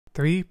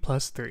3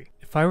 plus 3.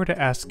 If I were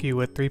to ask you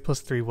what 3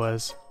 plus 3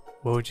 was,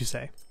 what would you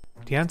say?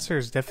 The answer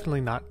is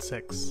definitely not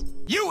 6.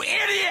 You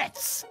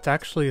idiots! It's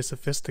actually a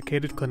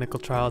sophisticated clinical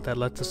trial that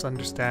lets us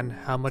understand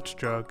how much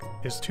drug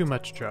is too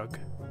much drug.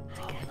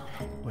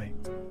 Wait,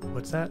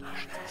 what's that?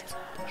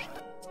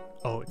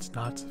 Oh, it's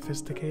not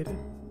sophisticated?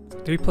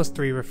 3 plus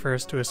 3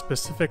 refers to a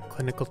specific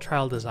clinical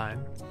trial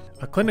design.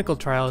 A clinical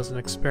trial is an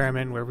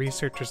experiment where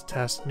researchers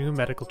test new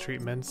medical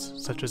treatments,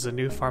 such as a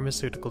new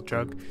pharmaceutical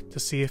drug, to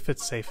see if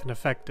it's safe and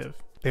effective.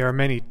 There are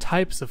many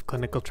types of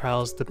clinical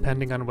trials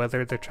depending on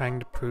whether they're trying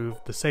to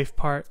prove the safe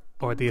part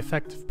or the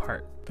effective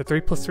part. The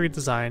 3 plus 3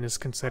 design is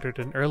considered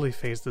an early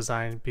phase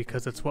design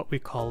because it's what we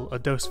call a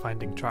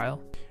dose-finding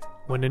trial.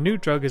 When a new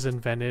drug is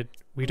invented,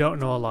 we don't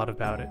know a lot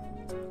about it.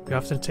 We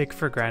often take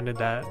for granted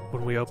that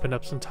when we open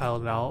up some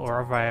Tylenol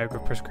or a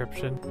Viagra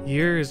prescription,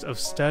 years of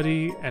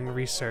study and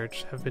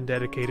research have been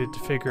dedicated to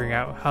figuring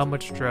out how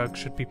much drug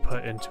should be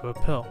put into a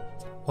pill.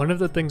 One of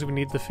the things we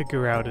need to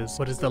figure out is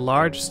what is the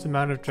largest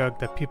amount of drug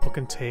that people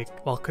can take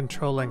while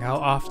controlling how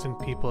often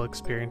people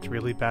experience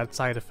really bad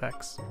side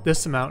effects.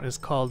 This amount is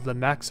called the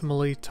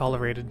maximally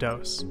tolerated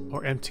dose,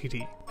 or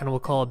MTD, and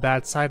we'll call a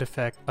bad side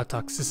effect a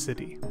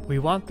toxicity. We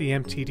want the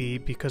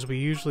MTD because we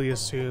usually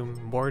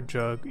assume more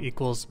drug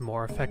equals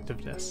more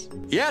effectiveness.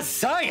 Yes,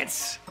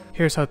 science!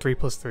 Here's how 3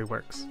 plus 3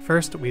 works.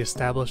 First, we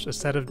establish a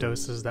set of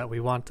doses that we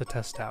want to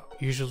test out.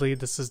 Usually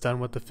this is done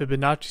with the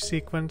Fibonacci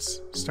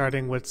sequence,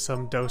 starting with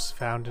some dose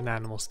found in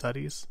animal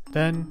studies.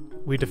 Then,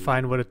 we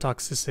define what a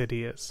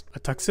toxicity is. A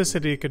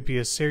toxicity could be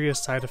a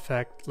serious side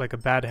effect like a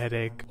bad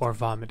headache or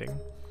vomiting.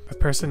 A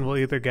person will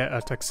either get a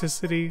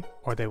toxicity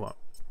or they won't.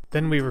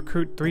 Then we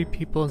recruit 3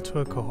 people into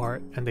a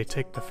cohort and they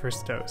take the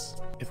first dose.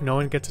 If no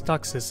one gets a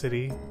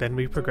toxicity, then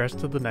we progress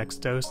to the next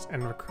dose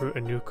and recruit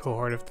a new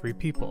cohort of 3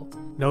 people.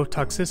 No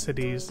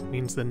toxicities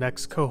means the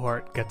next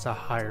cohort gets a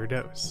higher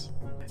dose.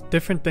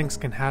 Different things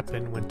can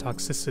happen when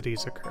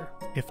toxicities occur.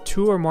 If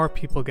 2 or more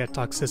people get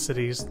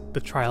toxicities,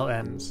 the trial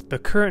ends. The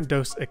current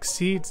dose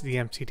exceeds the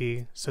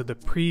MTD, so the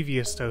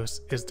previous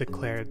dose is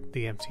declared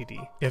the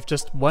MTD. If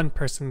just one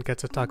person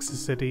gets a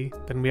toxicity,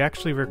 then we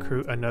actually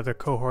recruit another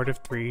cohort of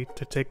 3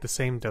 to take the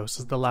same dose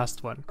as the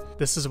last one.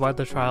 This is why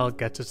the trial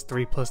gets its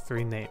 3 plus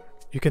 3 name.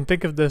 You can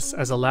think of this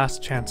as a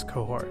last chance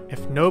cohort.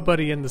 If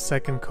nobody in the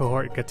second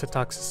cohort gets a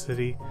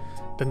toxicity,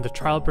 then the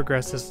trial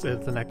progresses to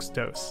the next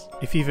dose.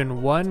 If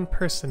even one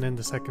person in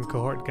the second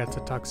cohort gets a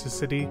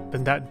toxicity,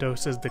 then that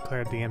dose is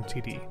declared the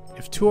MTD.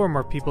 If 2 or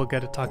more people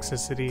get a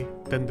toxicity,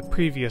 then the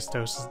previous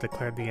dose is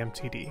declared the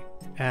MTD.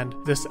 And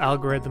this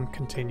algorithm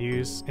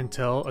continues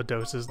until a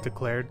dose is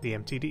declared the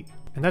MTD.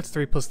 And that's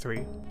 3 plus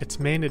 3. Its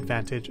main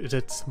advantage is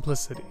its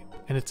simplicity.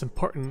 And it's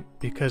important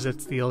because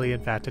it's the only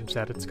advantage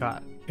that it's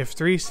got. If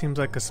 3 seems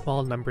like a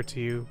small number to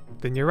you,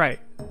 then you're right.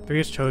 3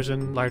 is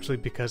chosen largely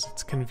because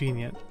it's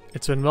convenient.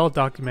 It's been well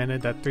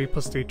documented that 3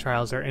 plus 3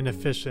 trials are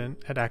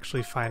inefficient at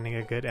actually finding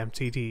a good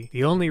MTD.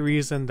 The only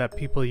reason that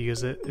people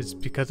use it is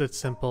because it's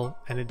simple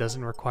and it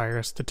doesn't require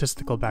a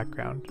statistical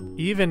background.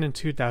 Even in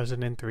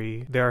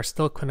 2003, there are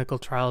still clinical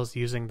trials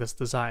using this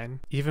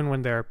design, even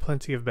when there are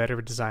plenty of better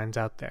designs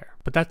out there.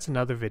 But that's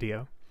another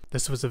video.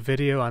 This was a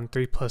video on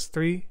 3 plus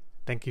 3.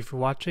 Thank you for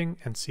watching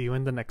and see you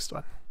in the next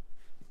one.